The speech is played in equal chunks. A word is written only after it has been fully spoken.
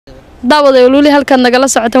daawada wali halkan nagala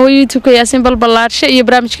socotaan YouTube ka Yaasin balbalaarshe iyo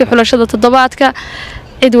barnaamijka xulashada toddobaadka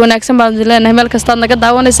cid wanaagsan baan leenahay meel kasta naga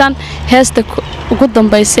daawanaysaan heesta ugu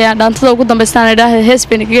dambeysay dhaantada ugu dambeystaan ilaahay hees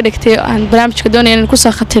been kaga dhigtay aan barnaamijka doonayeen in ku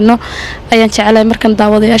soo khatino ayaan jecelahay markan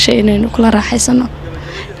daawadayaasha inaynu kula raaxaysano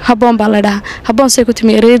Haaboon baa la dhahaa Haaboon say ku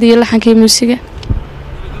timi ereydii iyo laxankii muusiga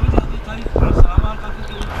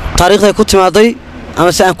taariikhda ku timaaday ama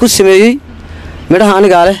saan ku sameeyay midhaha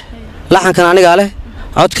aniga leh laxankan aniga leh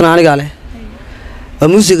codkan aniga leh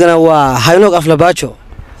muusigana waa haynoog aflabaajo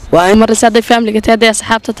waa marse haday family tahay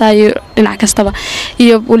asxaabta tahay dhinac kastaba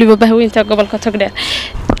iyo waliba bahweynta gobolka Togdheer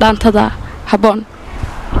dhaantada Haaboon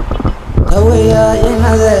hawiya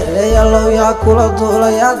inade leeyalo ya kula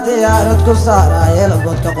duulaya diyaarad ku saaraya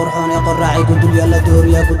labadka qurxoon ee qorraacay ku dul yala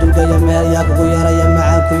dooriya ku dulgaya meel yaa ku yaraya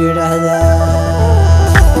macaan ku yiraahda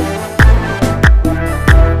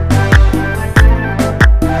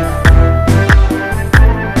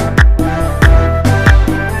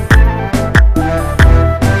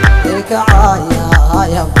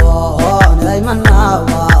يا بون دايمنا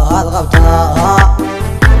وهالغبطة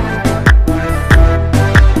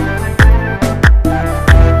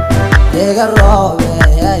يقرب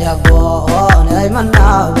يا بون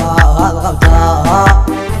دايمنا وهالغبطة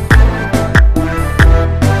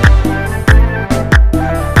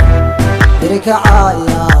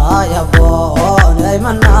يركعايا يا بون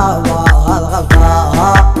دايمنا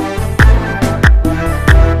وهالغبطة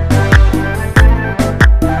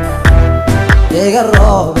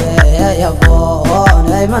يقرب يا بون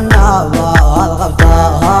دايمنا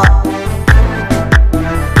وهالغبطة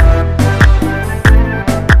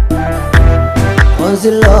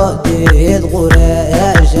ونزلو ديد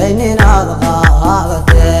قريش عينين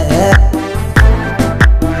هالغاغته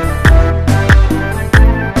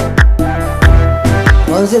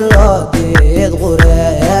ونزلو ديد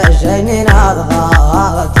قريش عينين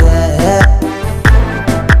هالغاغته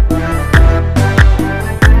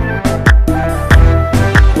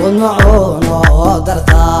والمعون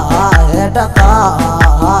ودرتها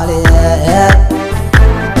دقالي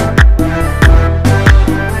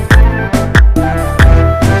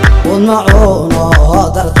والمعون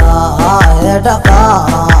ودرتها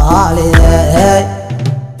دقالي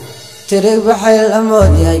تريق بحيل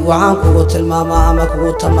أمودي وعن كوت الماما أما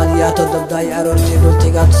كوت مليات الضبطاي أرورتي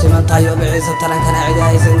قلتي قد سمنتاي وبعيسة ترنكنا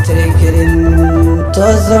عداي سنترين كرين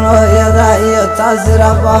توزنو يداي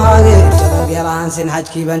تاسر أبهاقي تبقى لعنسين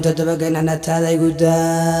حجكي بانتو تبقى إننا تهداي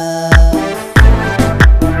قدام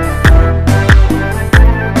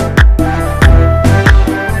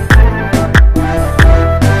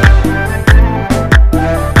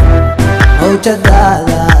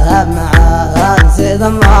وجدادا معان سيدا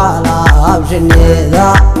معلا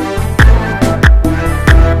بجنيدا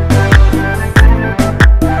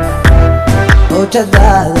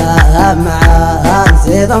وجدادا معان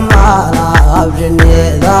سيدا معلا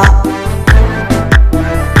بجنيدا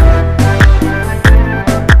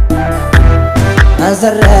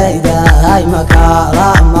أسريدا هاي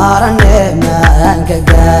مكالا مارني مانك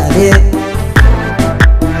قالي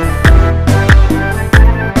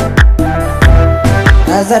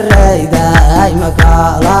أسريدا هاي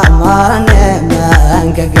مكالا مارني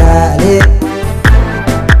مانك قالي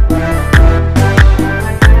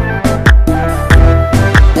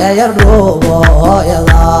يا الروبو يا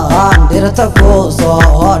ضان ديرتكو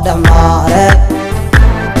صود عماري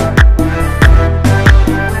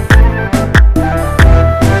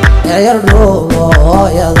يا الروبو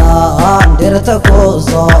يا ضان ديرتكو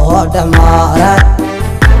صود عماري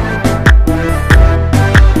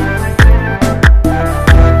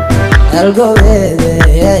القويد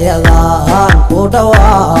يا ضان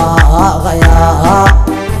ودواغيا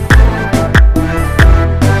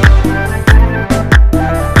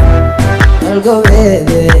القويد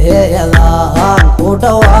يا ضان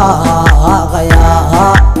ودواغيا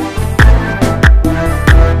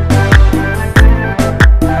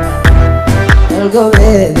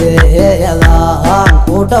القويد يا ضان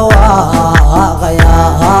ودواغيا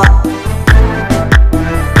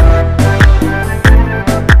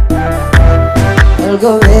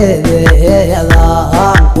القويد يا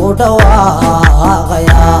ضان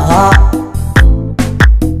ودواغيا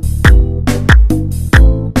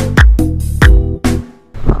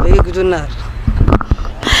يقدو النار